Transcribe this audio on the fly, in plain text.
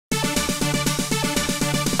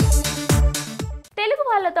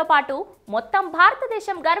వాళ్లతో పాటు మొత్తం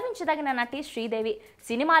భారతదేశం గర్వించదగిన నటి శ్రీదేవి.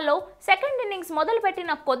 సినిమాల్లో సెకండ్ ఇన్నింగ్స్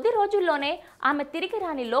మొదలుపెట్టిన కొద్ది రోజుల్లోనే ఆమె తిరిగి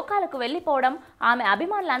రాని లోకాలకు వెళ్లిపోవడం ఆమె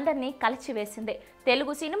అభిమానులందరినీ కలిచివేసింది.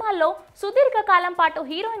 తెలుగు సినిమాల్లో సుదీర్ఘ కాలం పాటు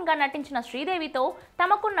హీరోయిన్ గా నటించిన శ్రీదేవితో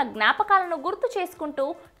తమకున్న జ్ఞాపకాలను గుర్తు చేసుకుంటూ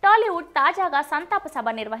టాలీవుడ్ తాజాగా సంతాప సభ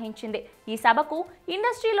నిర్వహించింది. ఈ సభకు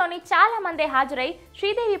ఇండస్ట్రీలోని చాలా మంది హాజరై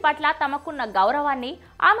శ్రీదేవి పట్ల తమకున్న గౌరవాన్ని,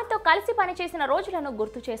 ఆమెతో కలిసి పనిచేసిన రోజులను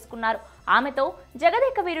గుర్తు చేసుకున్నారు. ఆమెతో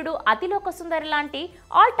జగదేక వీరుడు, అతిలోక సుందరి లాంటి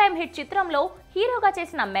ఆల్ టైమ్ హిట్ చిత్రంలో హీరోగా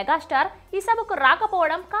చేసిన మెగాస్టార్ ఈ సభకు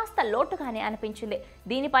రాకపోవడం కాస్త లోటుగానే అనిపించింది.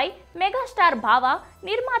 దీనిపై మెగాస్టార్ బావ,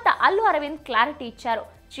 నిర్మాత అల్లు అరవింద్ క్లారిటీ ఇచ్చారు.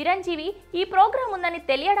 చిరంజీవి ఈ ప్రోగ్రాం ఉందని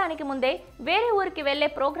తెలియడానికి ముందే వేరే ఊరికి వెళ్లే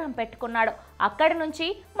ప్రోగ్రాం పెట్టుకున్నాడు. అక్కడి నుంచి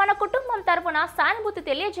మన కుటుంబం తరఫున సానుభూతి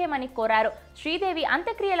తెలియజేయమని కోరారు. శ్రీదేవి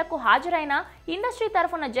అంత్యక్రియలకు హాజరైన ఇండస్ట్రీ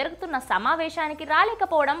తరఫున జరుగుతున్న సమావేశానికి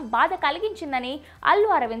రాలేకపోవడం బాధ కలిగించిందని అల్లు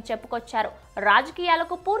అరవింద్ చెప్పుకొచ్చారు.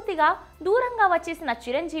 రాజకీయాలకు పూర్తిగా దూరంగా వచ్చేసిన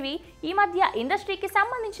చిరంజీవి ఈ మధ్య ఇండస్ట్రీకి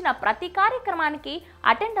సంబంధించిన ప్రతి కార్యక్రమానికి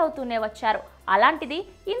అటెండ్ అవుతూనే వచ్చారు. అలాంటిది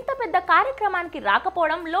ఇంత పెద్ద కార్యక్రమానికి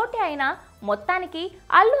రాకపోవడం లోటే అయినా మొత్తానికి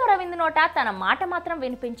అల్లు అరవింద్ నోట తన మాట మాత్రం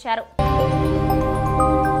వినిపించారు.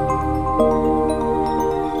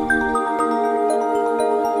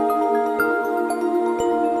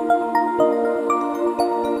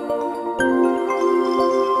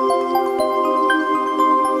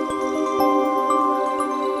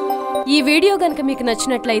 ఈ వీడియో గనుక మీకు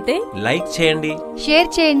నచ్చినట్లయితే లైక్ చేయండి, షేర్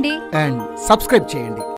చేయండి అండ్ సబ్స్క్రైబ్ చేయండి.